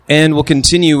And we'll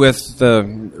continue with the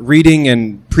reading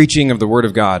and preaching of the Word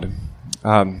of God.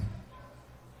 We're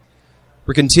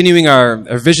continuing our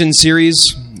vision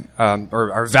series,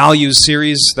 or our values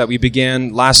series that we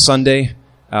began last Sunday,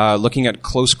 looking at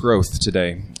close growth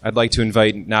today. I'd like to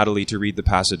invite Natalie to read the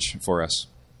passage for us.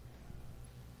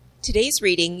 Today's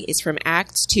reading is from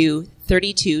Acts 2,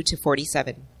 32 to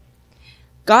 47.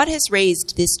 God has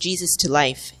raised this Jesus to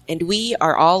life, and we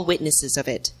are all witnesses of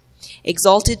it.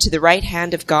 Exalted to the right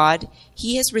hand of God,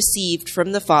 he has received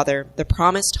from the Father the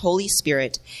promised Holy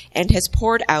Spirit and has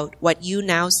poured out what you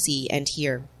now see and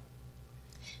hear.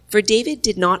 For David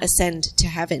did not ascend to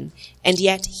heaven, and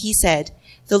yet he said,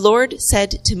 "The Lord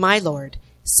said to my Lord,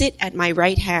 'Sit at my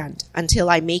right hand until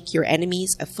I make your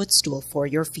enemies a footstool for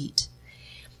your feet.'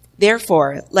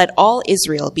 Therefore, let all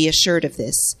Israel be assured of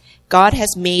this. God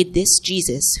has made this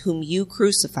Jesus, whom you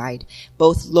crucified,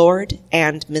 both Lord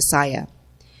and Messiah."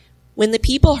 When the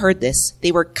people heard this,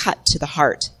 they were cut to the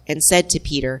heart and said to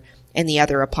Peter and the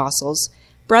other apostles,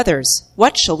 "Brothers,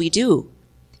 what shall we do?"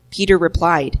 Peter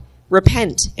replied,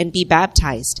 "Repent and be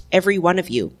baptized, every one of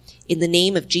you, in the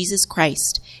name of Jesus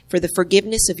Christ, for the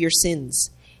forgiveness of your sins,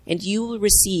 and you will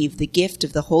receive the gift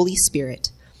of the Holy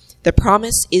Spirit. The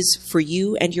promise is for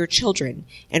you and your children,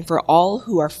 and for all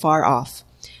who are far off,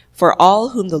 for all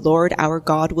whom the Lord our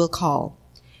God will call."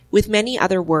 With many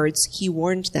other words he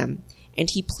warned them, and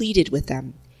he pleaded with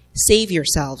them, "Save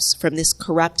yourselves from this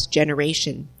corrupt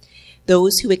generation."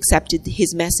 Those who accepted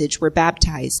his message were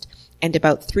baptized, and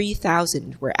about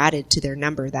 3,000 were added to their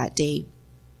number that day.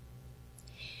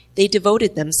 They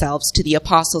devoted themselves to the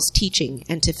apostles' teaching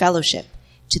and to fellowship,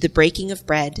 to the breaking of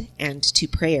bread and to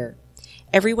prayer.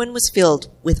 Everyone was filled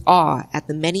with awe at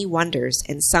the many wonders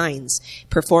and signs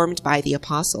performed by the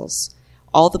apostles.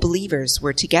 All the believers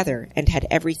were together and had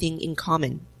everything in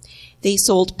common. They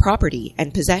sold property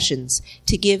and possessions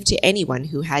to give to anyone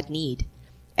who had need.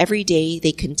 Every day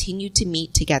they continued to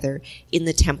meet together in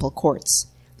the temple courts.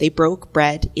 They broke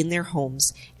bread in their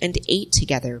homes and ate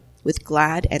together with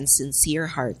glad and sincere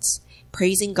hearts,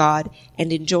 praising God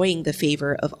and enjoying the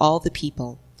favor of all the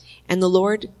people. And the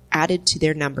Lord added to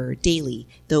their number daily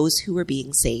those who were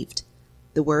being saved.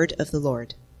 The word of the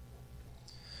Lord.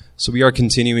 So we are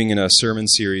continuing in a sermon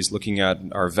series looking at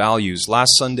our values.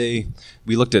 Last Sunday,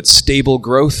 we looked at stable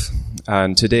growth,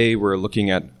 and today we're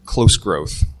looking at close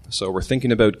growth. So we're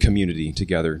thinking about community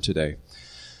together today.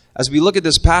 As we look at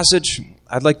this passage,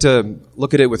 I'd like to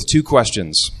look at it with two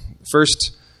questions. First,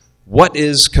 what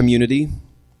is community?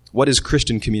 What is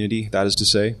Christian community, that is to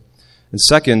say? And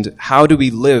second, how do we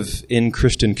live in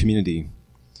Christian community?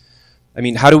 I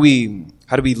mean, how do we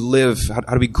live,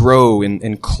 how do we grow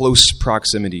in close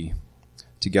proximity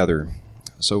together?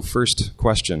 So first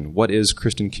question, what is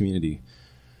Christian community?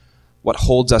 What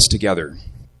holds us together?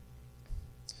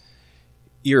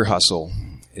 Ear Hustle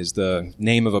is the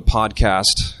name of a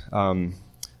podcast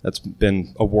that's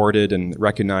been awarded and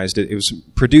recognized. It was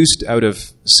produced out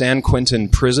of San Quentin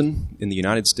Prison in the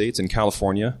United States, in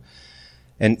California.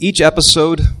 And each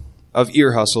episode of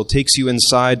Ear Hustle takes you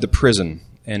inside the prison,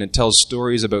 and it tells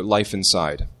stories about life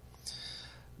inside.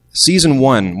 Season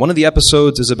 1, one of the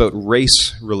episodes is about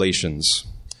race relations.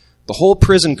 The whole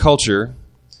prison culture,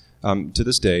 to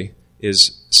this day,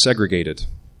 is segregated.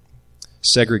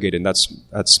 Segregated.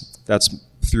 That's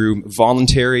through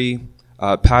voluntary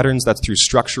patterns. That's through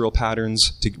structural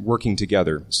patterns working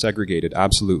together. Segregated,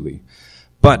 absolutely.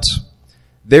 But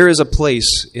there is a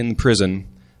place in the prison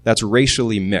that's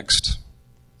racially mixed.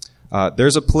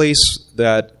 There's a place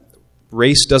that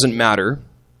race doesn't matter.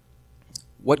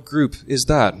 What group is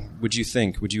that, would you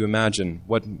think? Would you imagine?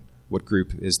 What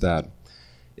group is that?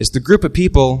 It's the group of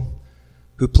people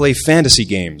who play fantasy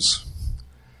games,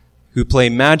 who play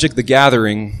Magic the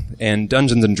Gathering and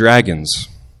Dungeons and Dragons.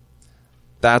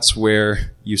 That's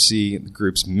where you see the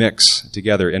groups mix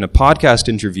together. In a podcast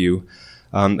interview,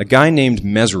 a guy named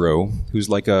Mesro, who's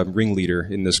like a ringleader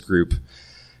in this group,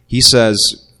 he says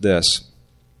this.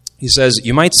 He says,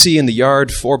 "You might see in the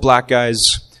yard 4 black guys,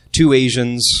 2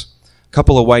 Asians, a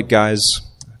couple of white guys,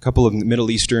 a couple of Middle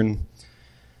Eastern,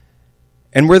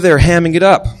 and we're there hamming it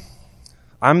up.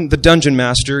 I'm the dungeon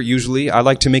master, usually. I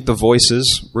like to make the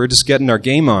voices. We're just getting our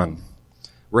game on.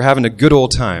 We're having a good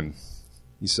old time,"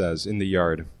 he says, in the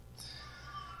yard.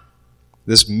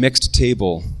 This mixed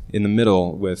table in the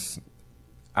middle with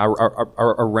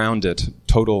around it,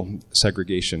 total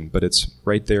segregation, but it's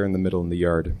right there in the middle in the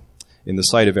yard. In the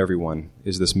sight of everyone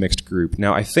is this mixed group.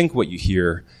 Now, I think what you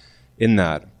hear in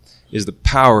that is the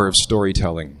power of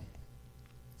storytelling.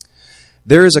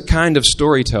 There is a kind of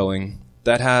storytelling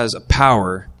that has a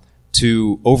power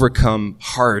to overcome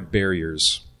hard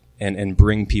barriers and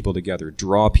bring people together,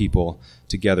 draw people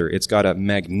together. It's got a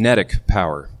magnetic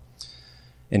power.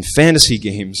 And fantasy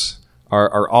games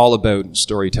are all about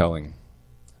storytelling,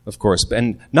 of course.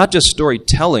 And not just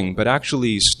storytelling, but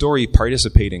actually story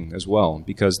participating as well,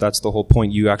 because that's the whole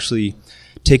point. You actually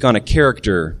take on a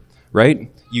character,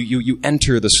 right? You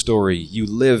enter the story, you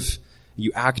live,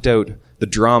 you act out the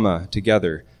drama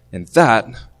together. And that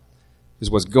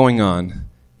is what's going on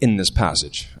in this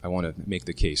passage. I want to make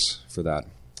the case for that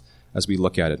as we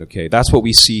look at it, okay? That's what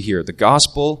we see here. The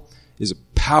gospel is a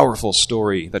powerful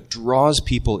story that draws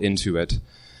people into it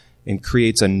and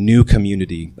creates a new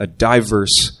community, a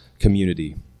diverse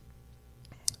community.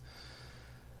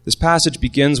 This passage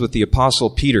begins with the Apostle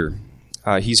Peter.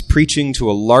 He's preaching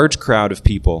to a large crowd of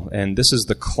people, and this is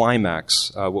the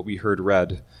climax, what we heard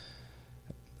read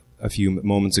a few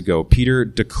moments ago. Peter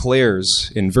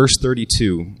declares in verse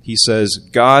 32, he says,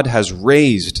 God has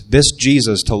raised this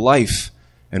Jesus to life,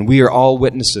 and we are all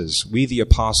witnesses. We, the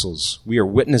apostles, we are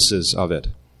witnesses of it.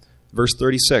 Verse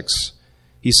 36,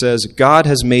 he says, God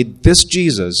has made this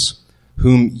Jesus,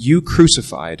 whom you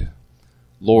crucified,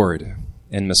 Lord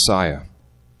and Messiah.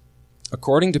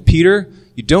 According to Peter,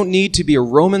 you don't need to be a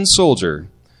Roman soldier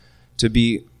to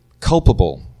be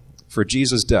culpable for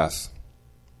Jesus' death.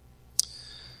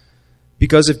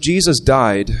 Because if Jesus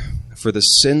died for the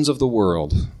sins of the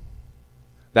world,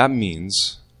 that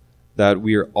means that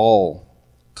we are all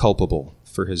culpable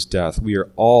for his death. We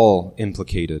are all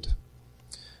implicated.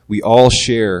 We all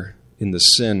share in the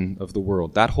sin of the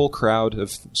world. That whole crowd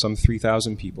of some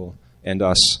 3,000 people and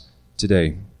us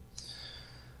today.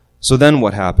 So then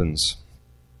what happens?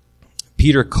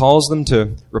 Peter calls them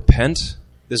to repent,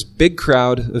 this big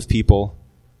crowd of people,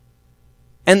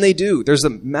 and they do. There's a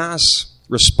mass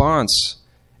response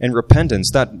and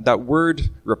repentance. That word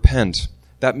repent,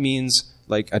 that means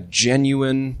like a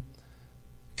genuine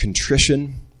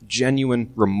contrition,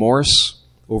 genuine remorse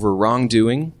over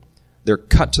wrongdoing. They're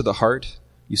cut to the heart.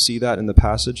 You see that in the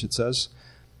passage, it says.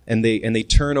 And they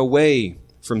turn away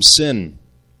from sin.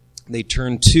 They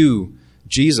turn to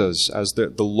Jesus as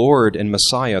the Lord and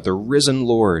Messiah, the risen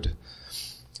Lord.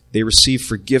 They receive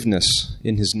forgiveness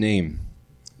in his name.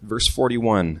 Verse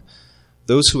 41,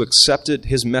 those who accepted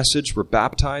his message were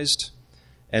baptized,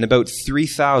 and about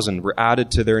 3,000 were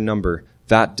added to their number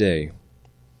that day.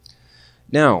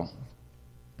 Now,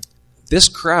 this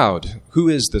crowd, who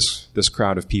is this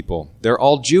crowd of people? They're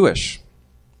all Jewish,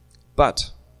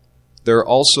 but they're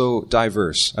also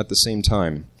diverse at the same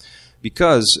time,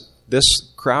 because this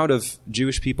crowd of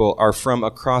Jewish people are from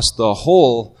across the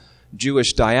whole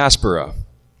Jewish diaspora,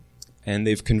 and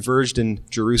they've converged in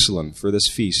Jerusalem for this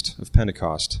feast of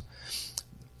Pentecost.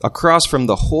 Across from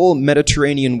the whole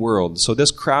Mediterranean world. So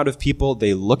this crowd of people,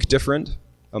 they look different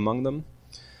among them.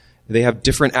 They have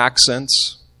different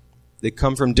accents. They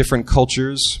come from different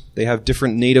cultures. They have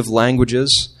different native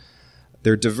languages.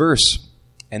 They're diverse,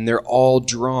 and they're all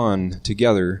drawn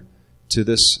together to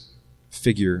this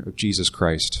figure of Jesus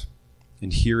Christ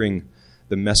and hearing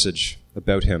the message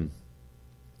about him.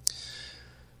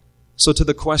 So to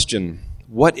the question,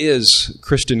 what is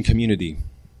Christian community?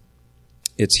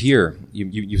 It's here.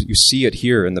 You see it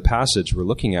here in the passage we're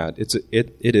looking at.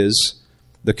 It is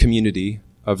the community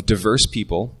of diverse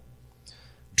people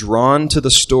drawn to the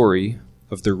story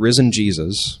of the risen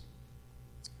Jesus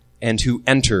and who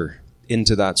enter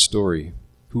into that story,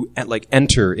 who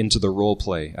enter into the role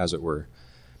play, as it were.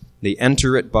 They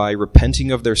enter it by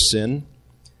repenting of their sin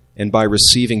and by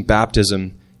receiving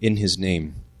baptism in his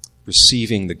name,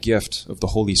 receiving the gift of the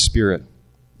Holy Spirit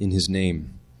in his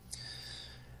name.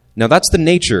 Now that's the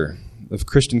nature of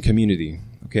Christian community,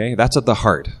 okay? That's at the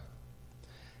heart.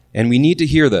 And we need to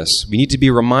hear this. We need to be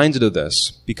reminded of this,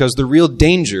 because the real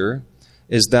danger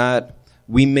is that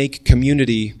we make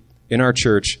community in our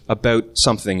church about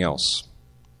something else.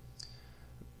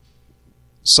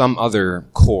 Some other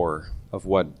core of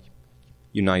what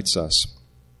unites us.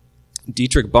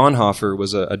 Dietrich Bonhoeffer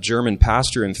was a German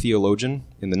pastor and theologian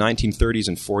in the 1930s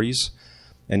and 40s,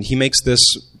 and he makes this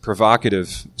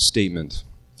provocative statement.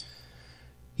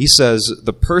 He says,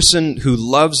 the person who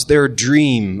loves their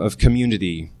dream of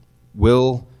community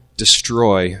will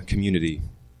destroy community.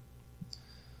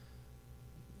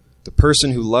 The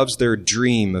person who loves their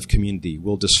dream of community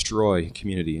will destroy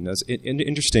community. And that's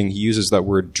interesting, he uses that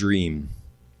word dream.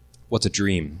 What's a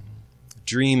dream? A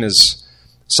dream is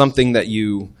something that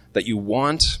you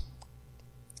want,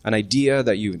 an idea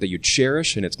that you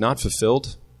cherish, and it's not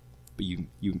fulfilled, but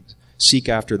you seek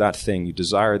after that thing, you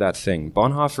desire that thing.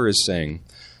 Bonhoeffer is saying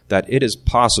that it is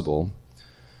possible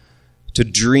to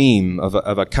dream of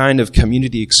a kind of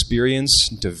community experience,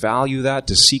 to value that,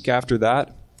 to seek after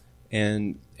that,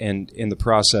 and and in the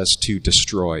process to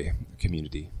destroy a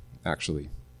community, actually.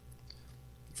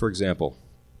 For example,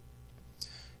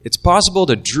 it's possible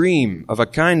to dream of a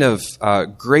kind of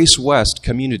Grace West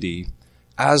community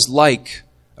as like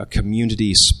a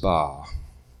community spa,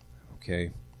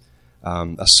 okay?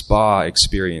 A spa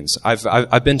experience.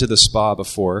 I've been to the spa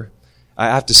before. I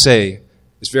have to say,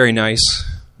 it's very nice.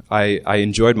 I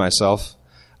enjoyed myself.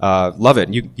 Love it.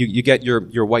 You get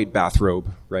your white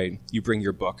bathrobe, right? You bring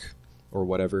your book or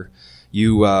whatever.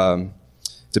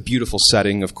 It's a beautiful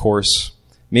setting, of course.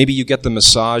 Maybe you get the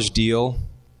massage deal,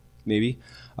 maybe.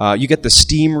 You get the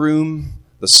steam room,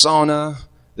 the sauna,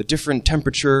 the different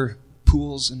temperature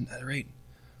pools, and right.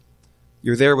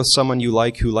 You're there with someone you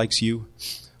like who likes you,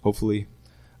 hopefully.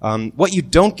 What you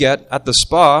don't get at the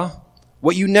spa,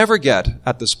 what you never get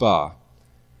at the spa,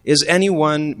 is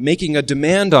anyone making a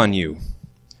demand on you.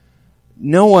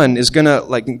 No one is going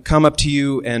to come up to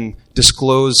you and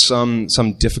disclose some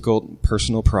difficult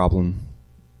personal problem.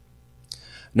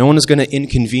 No one is going to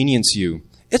inconvenience you.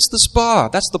 It's the spa.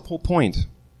 That's the whole point.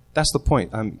 That's the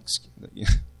point.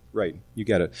 Right, you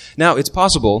get it. Now, it's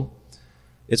possible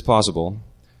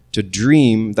to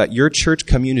dream that your church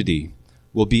community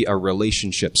will be a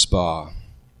relationship spa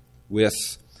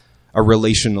with a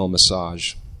relational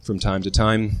massage from time to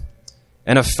time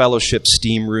and a fellowship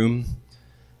steam room,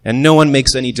 and no one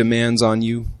makes any demands on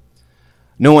you.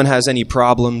 No one has any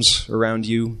problems around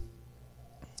you,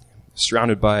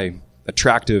 surrounded by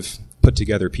attractive,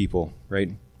 put-together people,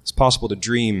 right? It's possible to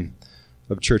dream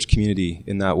of church community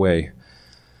in that way.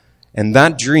 And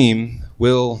that dream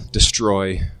will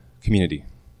destroy community.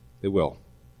 It will.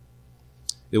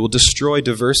 It will destroy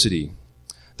diversity.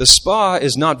 The spa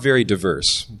is not very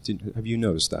diverse. Have you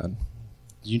noticed that?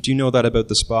 Do you know that about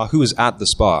the spa? Who is at the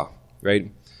spa,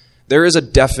 right? There is a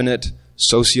definite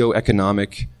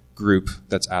socioeconomic group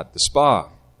that's at the spa.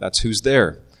 That's who's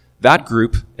there. That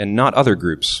group and not other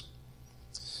groups.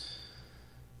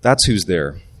 That's who's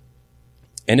there.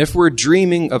 And if we're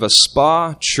dreaming of a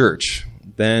spa church,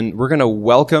 then we're going to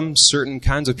welcome certain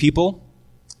kinds of people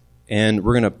and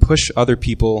we're going to push other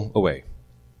people away.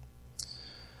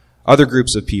 Other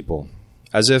groups of people.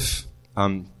 As if,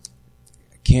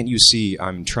 can't you see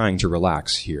I'm trying to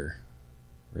relax here?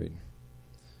 Right?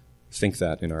 Think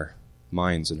that in our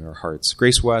minds and our hearts.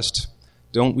 Grace West,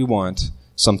 don't we want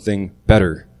something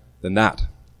better than that?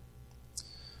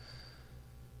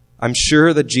 I'm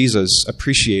sure that Jesus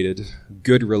appreciated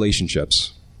good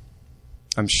relationships.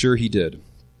 I'm sure he did.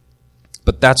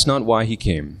 But that's not why he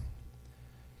came.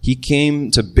 He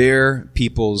came to bear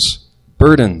people's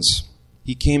burdens.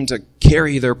 He came to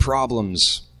carry their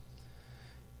problems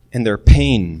and their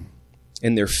pain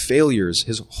and their failures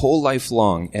his whole life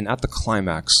long, and at the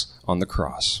climax on the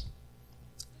cross.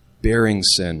 Bearing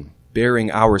sin,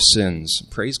 bearing our sins.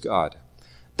 Praise God.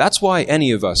 That's why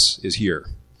any of us is here.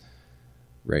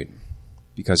 Right?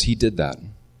 Because he did that.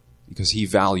 Because he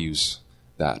values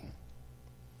that.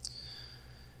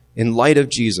 In light of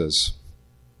Jesus,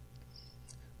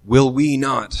 will we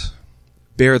not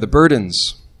bear the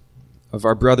burdens of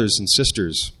our brothers and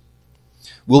sisters?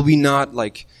 Will we not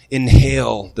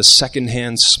inhale the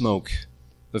secondhand smoke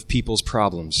of people's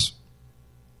problems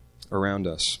around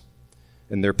us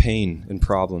and their pain and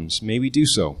problems? May we do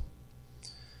so.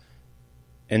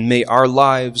 And may our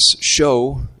lives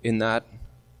show in that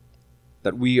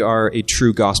we are a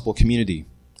true gospel community,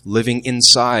 living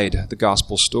inside the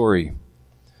gospel story,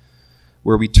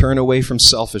 where we turn away from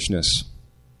selfishness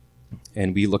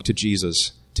and we look to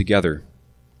Jesus together,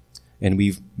 and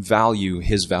we value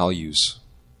his values.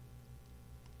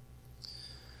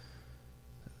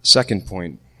 Second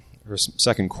point, or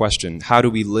second question, how do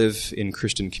we live in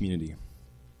Christian community?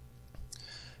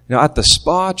 Now, at the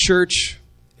spa church,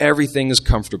 everything is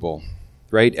comfortable,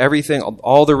 right? Everything,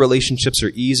 all the relationships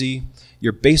are easy.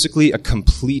 You're basically a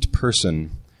complete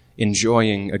person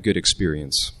enjoying a good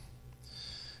experience.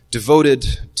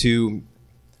 Devoted to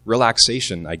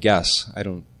relaxation, I guess.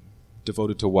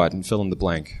 Devoted to what? And fill in the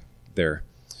blank there.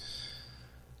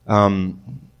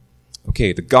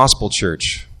 Okay, the gospel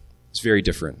church is very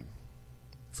different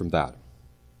from that.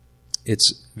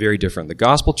 It's very different. The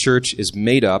gospel church is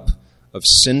made up of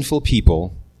sinful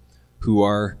people who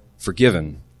are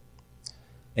forgiven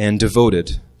and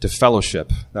devoted to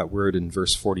fellowship. That word in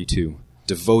verse 42,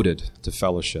 devoted to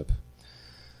fellowship.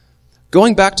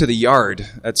 Going back to the yard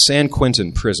at San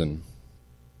Quentin prison,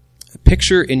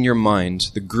 picture in your mind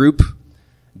the group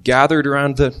gathered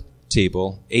around the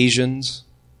table, Asians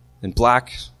and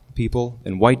black people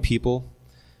and white people,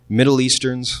 Middle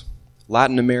Easterns,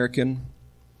 Latin American.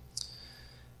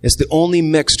 It's the only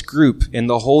mixed group in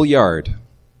the whole yard,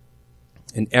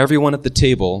 and everyone at the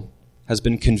table has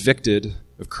been convicted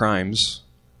of crimes,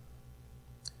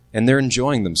 and they're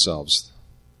enjoying themselves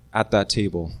at that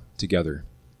table together,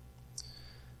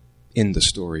 in the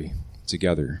story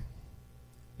together.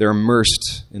 They're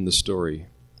immersed in the story.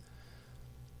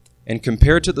 And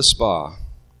compared to the spa,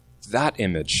 that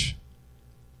image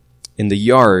in the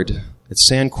yard at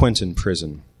San Quentin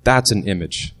prison, that's an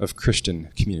image of Christian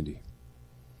community.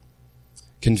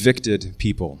 Convicted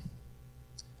people,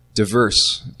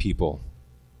 diverse people,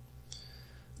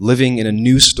 living in a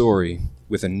new story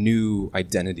with a new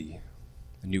identity,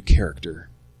 a new character.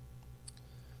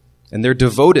 And they're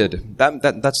devoted.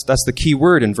 That's the key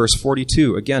word in verse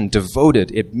 42. Again,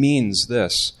 devoted. It means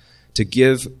this: to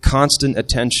give constant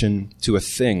attention to a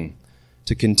thing,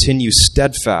 to continue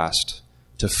steadfast,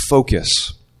 to focus.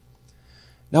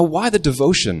 Now, why the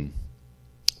devotion?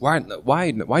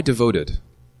 Why devoted?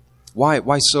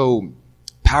 Why so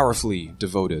powerfully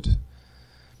devoted?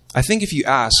 I think if you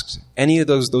asked any of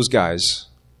those guys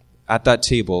at that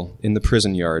table in the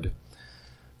prison yard,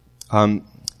 the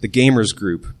gamers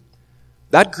group,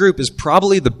 that group is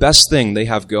probably the best thing they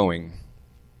have going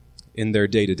in their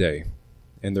day-to-day,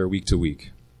 in their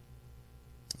week-to-week.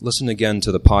 Listen again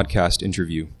to the podcast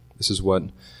interview. This is what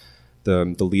the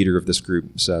leader of this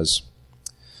group says.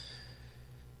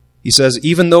 He says,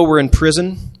 even though we're in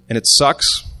prison and it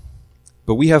sucks,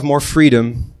 but we have more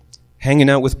freedom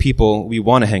hanging out with people we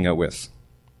want to hang out with.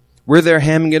 We're there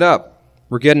hamming it up.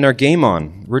 We're getting our game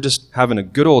on. We're just having a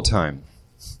good old time.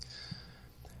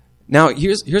 Now,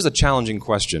 here's a challenging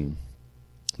question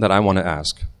that I want to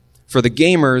ask. For the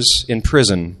gamers in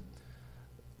prison,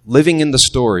 living in the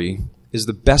story is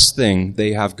the best thing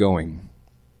they have going.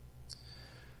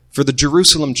 For the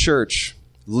Jerusalem church,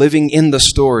 living in the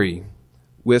story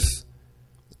with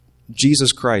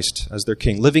Jesus Christ as their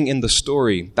king, living in the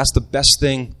story, that's the best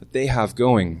thing that they have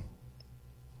going.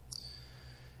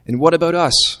 And what about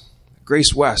us,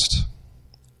 Grace West?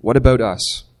 What about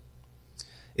us?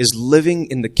 Is living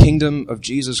in the kingdom of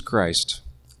Jesus Christ,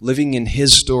 living in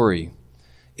his story,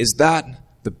 is that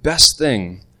the best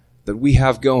thing that we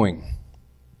have going?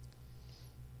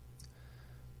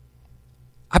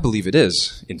 I believe it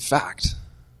is, in fact,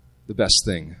 the best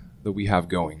thing that we have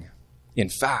going. In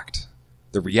fact,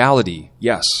 the reality,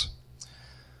 yes.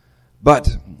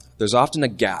 But there's often a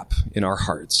gap in our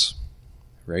hearts,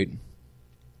 right?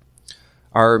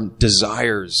 Our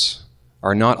desires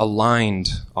are not aligned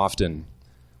often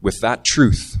with that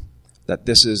truth that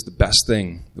this is the best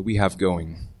thing that we have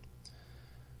going.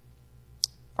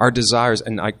 Our desires,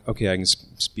 and I can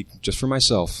speak just for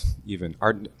myself even,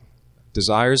 our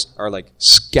desires are like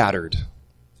scattered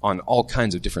on all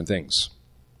kinds of different things,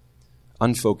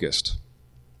 unfocused.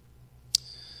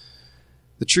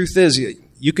 The truth is,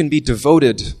 you can be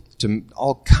devoted to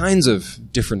all kinds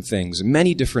of different things,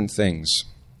 many different things.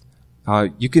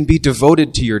 You can be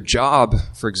devoted to your job,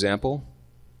 for example.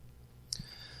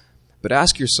 But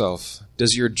ask yourself,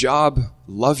 does your job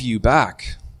love you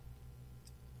back?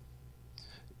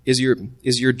 Is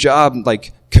your job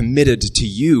like committed to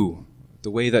you the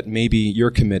way that maybe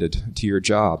you're committed to your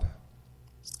job?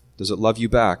 Does it love you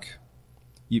back?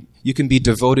 You can be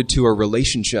devoted to a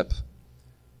relationship.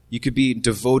 You could be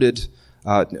devoted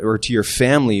or to your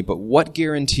family, but what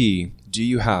guarantee do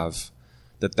you have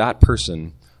that that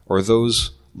person or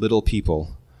those little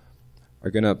people are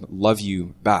going to love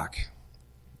you back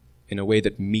in a way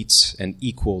that meets and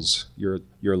equals your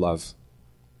love?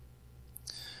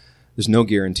 There's no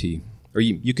guarantee. Or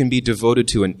you can be devoted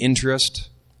to an interest,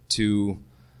 to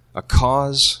a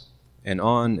cause, and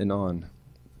on,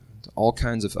 to all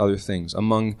kinds of other things.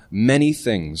 Among many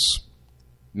things,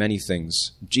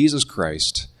 Jesus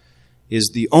Christ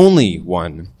is the only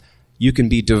one you can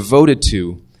be devoted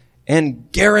to,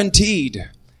 and guaranteed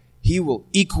he will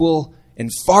equal and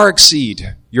far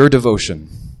exceed your devotion.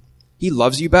 He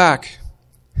loves you back.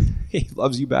 He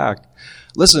loves you back.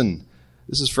 Listen,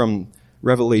 this is from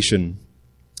Revelation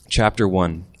chapter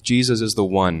 1. Jesus is the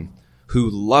one who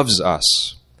loves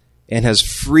us and has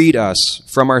freed us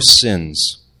from our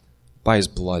sins by his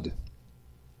blood.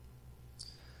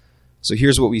 So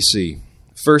here's what we see.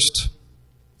 First,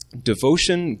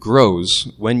 devotion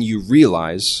grows when you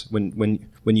realize, when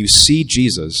you see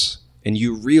Jesus and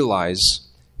you realize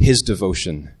his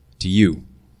devotion to you.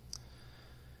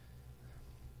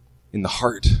 In the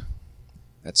heart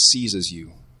that seizes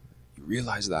you, you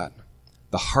realize that.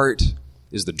 The heart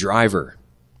is the driver.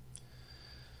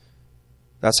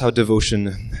 That's how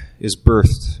devotion is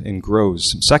birthed and grows.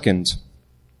 Second,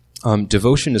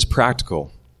 devotion is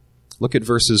practical. Look at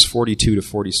verses 42 to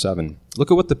 47.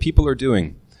 Look at what the people are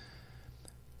doing.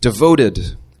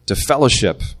 Devoted to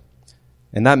fellowship.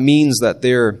 And that means that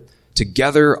they're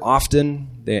together often,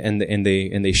 and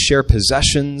they share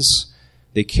possessions.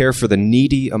 They care for the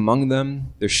needy among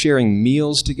them. They're sharing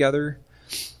meals together.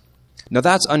 Now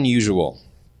that's unusual,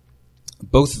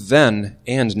 both then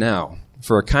and now.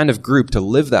 For a kind of group to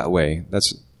live that way,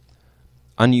 that's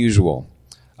unusual.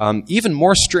 Even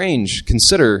more strange,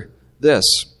 consider this,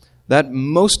 that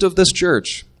most of this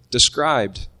church,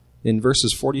 described in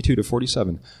verses 42 to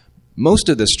 47, most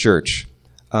of this church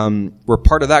were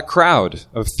part of that crowd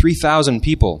of 3,000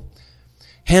 people.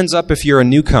 Hands up if you're a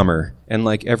newcomer, and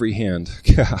like every hand,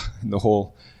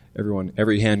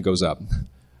 every hand goes up.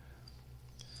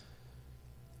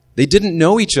 They didn't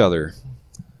know each other.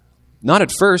 Not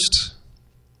at first.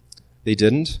 They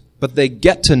didn't, but they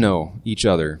get to know each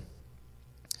other.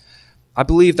 I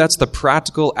believe that's the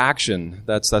practical action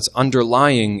that's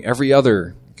underlying every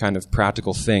other kind of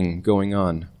practical thing going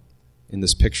on in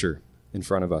this picture in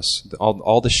front of us.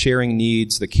 All the sharing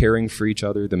needs, the caring for each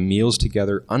other, the meals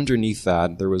together. Underneath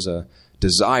that, there was a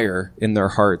desire in their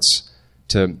hearts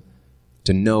to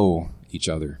know each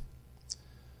other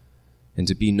and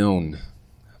to be known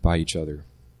by each other.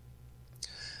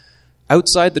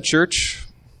 Outside the church,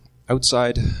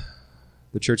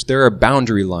 there are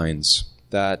boundary lines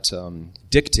that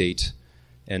dictate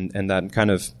and that kind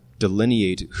of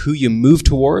delineate who you move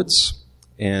towards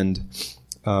and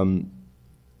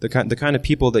the kind of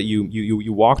people that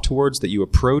you walk towards, that you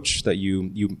approach, that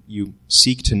you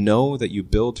seek to know, that you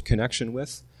build connection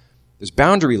with. There's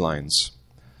boundary lines,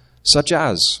 such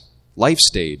as life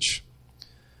stage,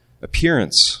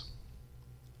 appearance,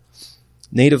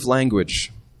 native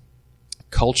language,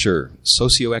 culture,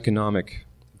 socioeconomic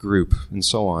group, and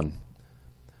so on.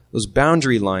 Those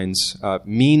boundary lines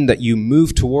mean that you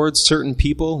move towards certain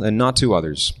people and not to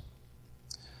others.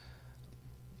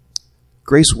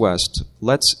 Grace West,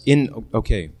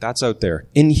 that's out there.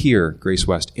 In here, Grace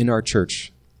West, in our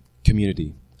church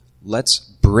community, let's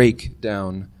break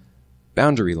down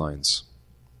boundary lines.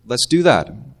 Let's do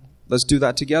that. Let's do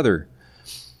that together.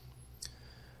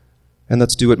 And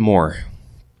let's do it more.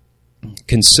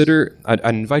 I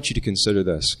invite you to consider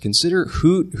this. Consider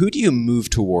who do you move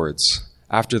towards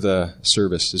after the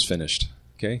service is finished,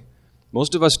 okay?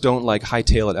 Most of us don't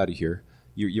hightail it out of here.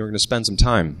 You're going to spend some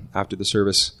time after the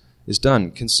service is done.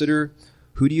 Consider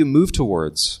who do you move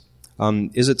towards.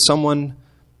 Is it someone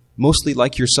mostly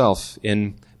like yourself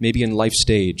maybe in life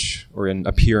stage or in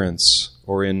appearance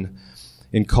or in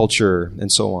culture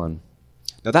and so on?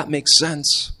 Now that makes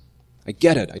sense. I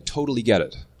get it. I totally get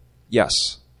it.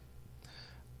 Yes.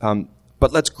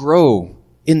 But let's grow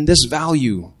in this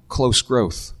value, close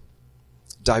growth,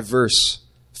 diverse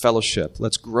fellowship.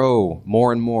 Let's grow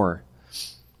more and more.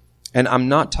 And I'm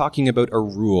not talking about a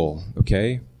rule,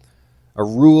 okay? A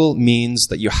rule means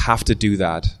that you have to do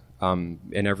that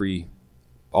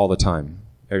all the time,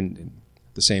 in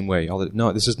the same way.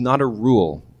 No, this is not a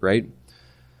rule, right?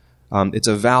 It's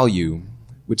a value,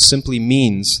 which simply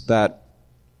means that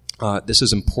this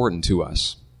is important to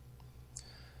us.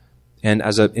 And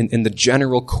in the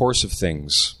general course of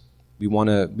things, we want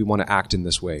to act in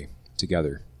this way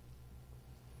together.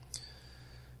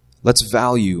 Let's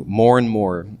value more and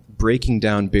more breaking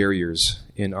down barriers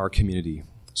in our community.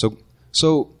 So,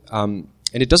 and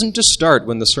it doesn't just start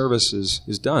when the service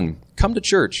is done. Come to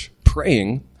church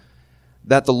praying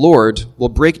that the Lord will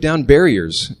break down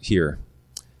barriers here.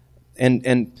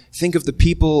 And think of the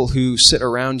people who sit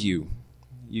around you.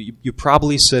 You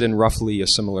probably sit in roughly a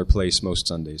similar place most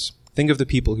Sundays. Think of the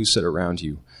people who sit around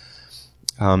you.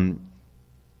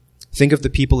 Think of the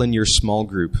people in your small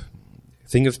group.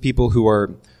 Think of people who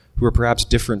are perhaps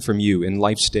different from you in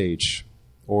life stage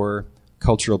or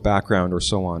cultural background or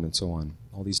so on and so on.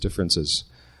 All these differences.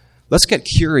 Let's get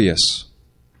curious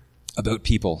about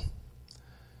people.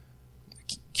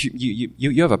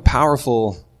 You have a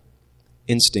powerful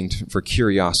instinct for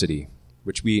curiosity,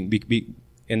 which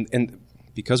and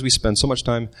because we spend so much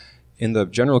time in the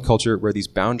general culture where these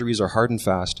boundaries are hard and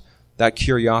fast, that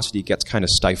curiosity gets kind of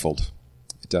stifled.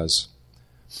 It does.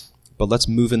 But let's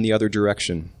move in the other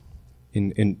direction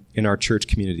in our church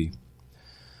community.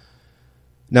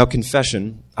 Now,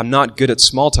 confession, I'm not good at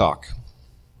small talk.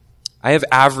 I have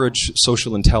average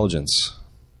social intelligence.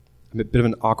 I'm a bit of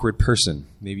an awkward person.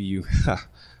 Maybe you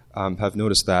have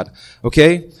noticed that.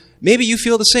 Okay? Maybe you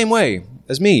feel the same way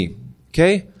as me.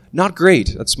 Okay? Not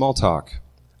great at small talk.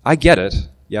 I get it.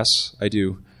 Yes, I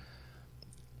do.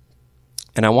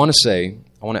 And I want to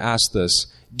ask this.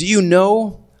 Do you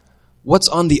know what's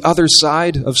on the other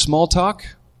side of small talk?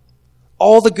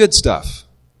 All the good stuff.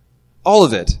 All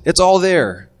of it. It's all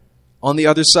there on the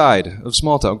other side of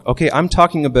small talk. Okay, I'm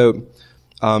talking about,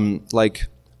 what's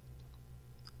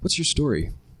your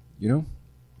story? You know?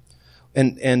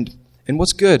 And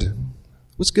what's good?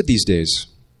 What's good these days?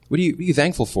 What are you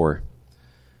thankful for?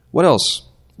 What else?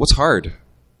 What's hard?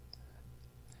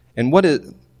 And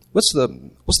what's the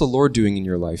Lord doing in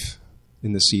your life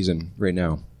in this season right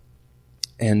now?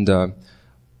 And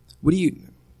what do you,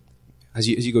 as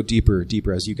you go deeper,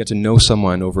 as you get to know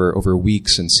someone over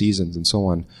weeks and seasons and so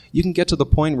on, you can get to the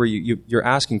point where you're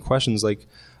asking questions like,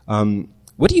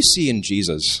 what do you see in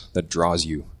Jesus that draws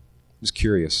you? I'm just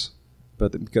curious,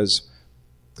 but because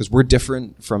we're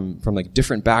different from like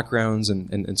different backgrounds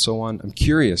and so on. I'm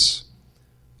curious.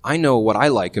 I know what I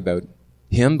like about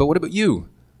him, but what about you?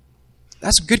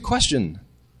 That's a good question.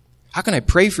 How can I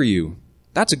pray for you?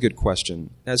 That's a good question.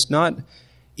 It's not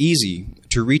easy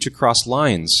to reach across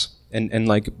lines and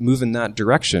like move in that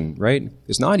direction, right?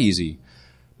 It's not easy.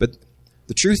 But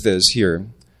the truth is here,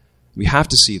 we have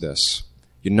to see this.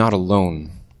 You're not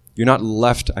alone. You're not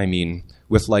left,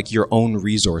 with like your own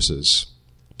resources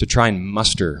to try and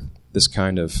muster this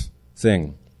kind of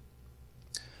thing.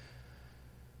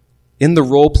 In the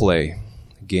role play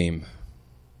game,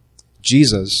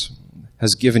 Jesus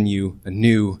has given you a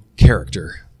new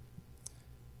character.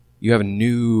 You have a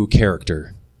new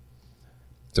character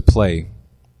to play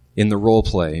in the role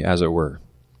play, as it were,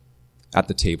 at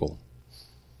the table.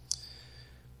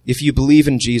 If you believe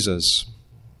in Jesus,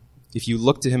 if you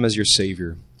look to him as your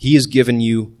Savior, he has given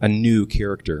you a new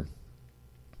character.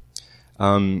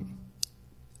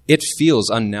 It feels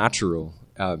unnatural,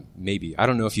 maybe. I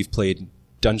don't know if you've played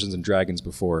Dungeons and Dragons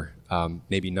before.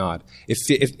 Maybe not.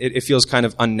 It feels kind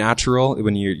of unnatural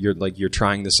when you're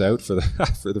trying this out for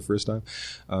the first time.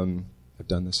 I've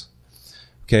done this.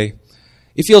 Okay,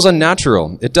 it feels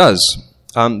unnatural. It does.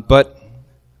 But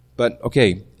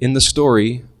okay, in the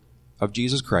story of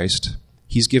Jesus Christ,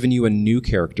 he's given you a new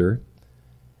character,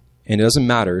 and it doesn't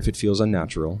matter if it feels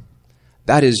unnatural.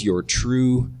 That is your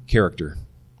true character.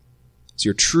 It's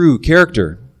your true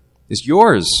character. It's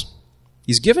yours.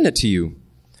 He's given it to you.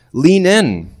 Lean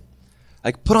in.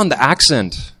 Like, put on the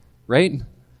accent, right?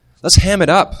 Let's ham it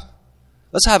up.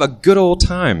 Let's have a good old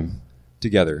time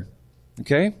together,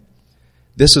 okay?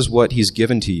 This is what he's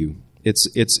given to you. It's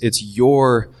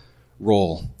your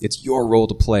role. It's your role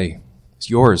to play. It's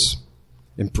yours.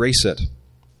 Embrace it.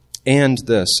 And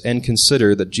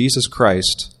consider that Jesus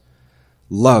Christ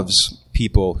loves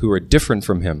people who are different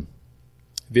from him.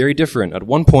 Very different. At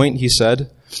one point, he said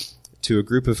to a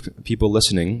group of people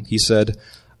listening, he said,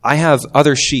 I have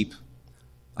other sheep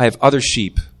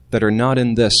that are not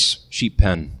in this sheep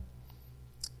pen.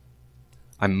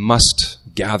 I must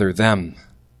gather them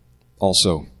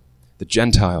also. The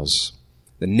Gentiles,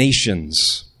 the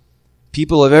nations,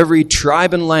 people of every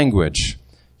tribe and language.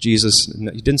 Jesus,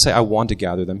 he didn't say, I want to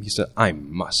gather them. He said, I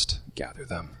must gather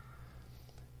them.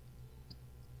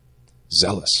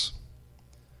 Zealous.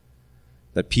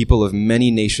 That people of many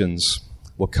nations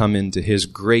will come into his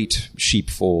great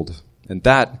sheepfold. And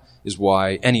that is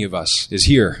why any of us is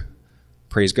here.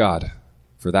 Praise God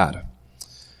for that.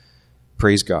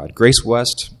 Praise God. Grace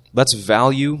West, let's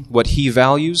value what he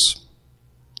values,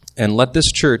 and let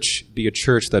this church be a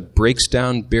church that breaks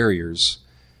down barriers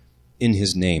in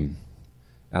his name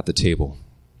at the table.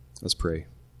 Let's pray.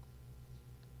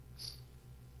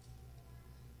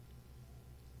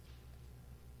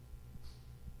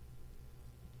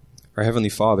 Our Heavenly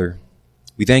Father,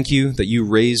 we thank you that you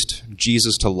raised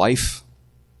Jesus to life.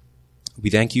 We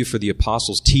thank you for the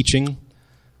apostles' teaching,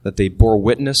 that they bore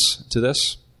witness to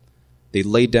this. They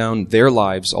laid down their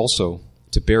lives also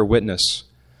to bear witness.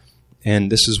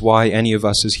 And this is why any of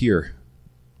us is here.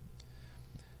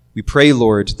 We pray,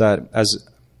 Lord, that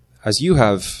as you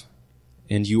have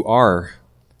and you are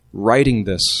writing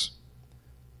this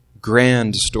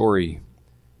grand story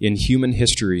in human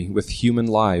history with human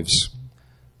lives,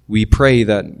 we pray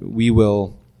that we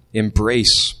will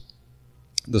embrace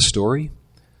the story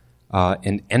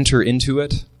and enter into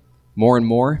it more and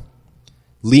more.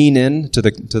 Lean in to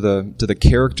the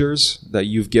characters that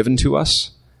you've given to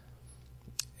us,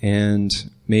 and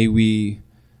may we,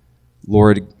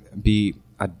 Lord, be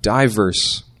a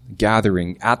diverse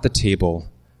gathering at the table,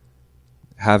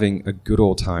 having a good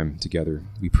old time together.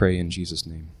 We pray in Jesus'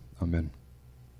 name. Amen.